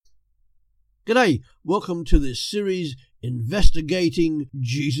G'day, welcome to this series investigating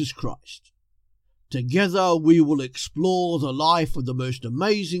Jesus Christ. Together we will explore the life of the most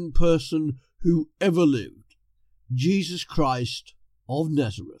amazing person who ever lived, Jesus Christ of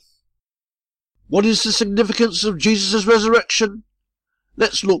Nazareth. What is the significance of Jesus' resurrection?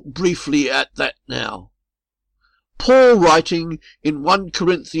 Let's look briefly at that now. Paul writing in 1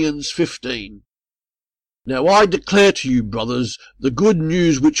 Corinthians 15. Now I declare to you, brothers, the good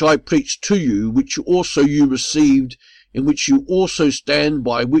news which I preached to you, which also you received, in which you also stand,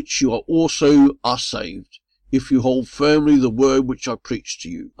 by which you also are saved, if you hold firmly the word which I preached to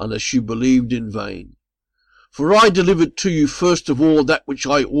you, unless you believed in vain. For I delivered to you first of all that which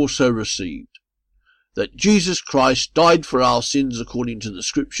I also received, that Jesus Christ died for our sins according to the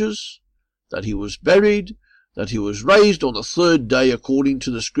Scriptures, that he was buried, that he was raised on the third day according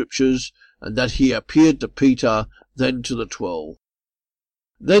to the Scriptures, and that he appeared to Peter, then to the 12.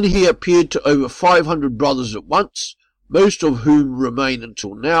 Then he appeared to over 500 brothers at once, most of whom remain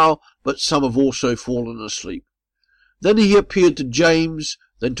until now, but some have also fallen asleep. Then he appeared to James,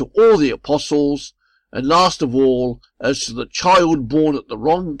 then to all the apostles, and last of all, as to the child born at the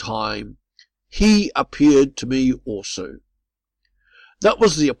wrong time, he appeared to me also. That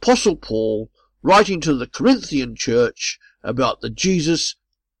was the Apostle Paul writing to the Corinthian church about the Jesus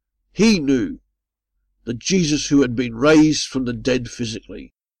he knew, the Jesus who had been raised from the dead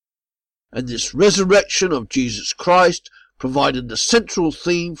physically. And this resurrection of Jesus Christ provided the central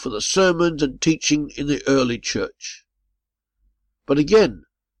theme for the sermons and teaching in the early church. But again,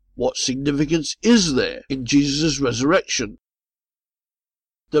 what significance is there in Jesus' resurrection?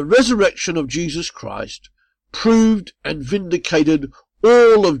 The resurrection of Jesus Christ proved and vindicated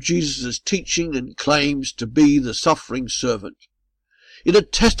all of Jesus' teaching and claims to be the suffering servant. It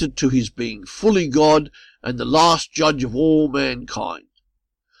attested to his being fully God and the last judge of all mankind.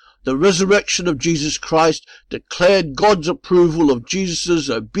 The resurrection of Jesus Christ declared God's approval of Jesus'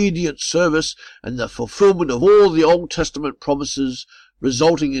 obedient service and the fulfillment of all the Old Testament promises,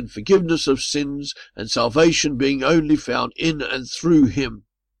 resulting in forgiveness of sins and salvation being only found in and through him.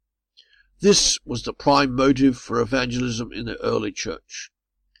 This was the prime motive for evangelism in the early church.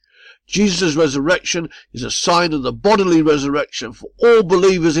 Jesus' resurrection is a sign of the bodily resurrection for all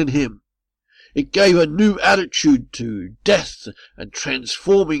believers in him. It gave a new attitude to death and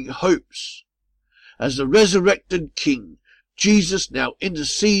transforming hopes. As the resurrected King, Jesus now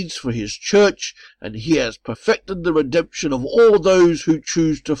intercedes for his church, and he has perfected the redemption of all those who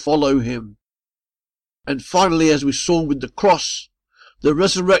choose to follow him. And finally, as we saw with the cross, the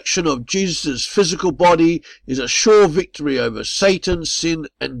resurrection of Jesus' physical body is a sure victory over Satan, sin,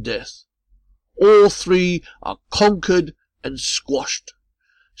 and death. All three are conquered and squashed.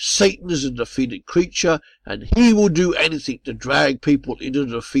 Satan is a defeated creature, and he will do anything to drag people into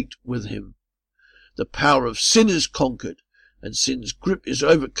defeat with him. The power of sin is conquered, and sin's grip is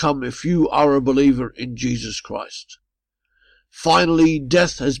overcome if you are a believer in Jesus Christ. Finally,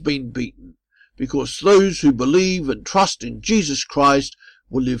 death has been beaten, because those who believe and trust in Jesus Christ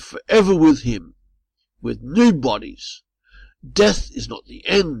will live forever with him, with new bodies. Death is not the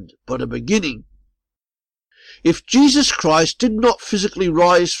end, but a beginning. If Jesus Christ did not physically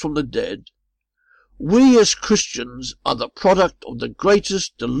rise from the dead, we as Christians are the product of the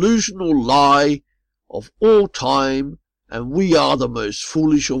greatest delusional lie of all time, and we are the most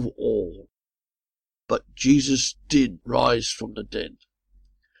foolish of all. But Jesus did rise from the dead.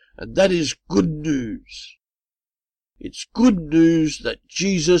 And that is good news. It's good news that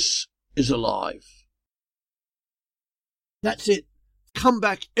Jesus is alive. That's it. Come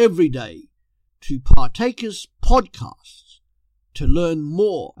back every day to Partakers Podcasts to learn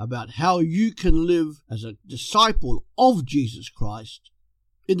more about how you can live as a disciple of Jesus Christ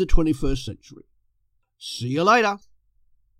in the 21st century. See you later.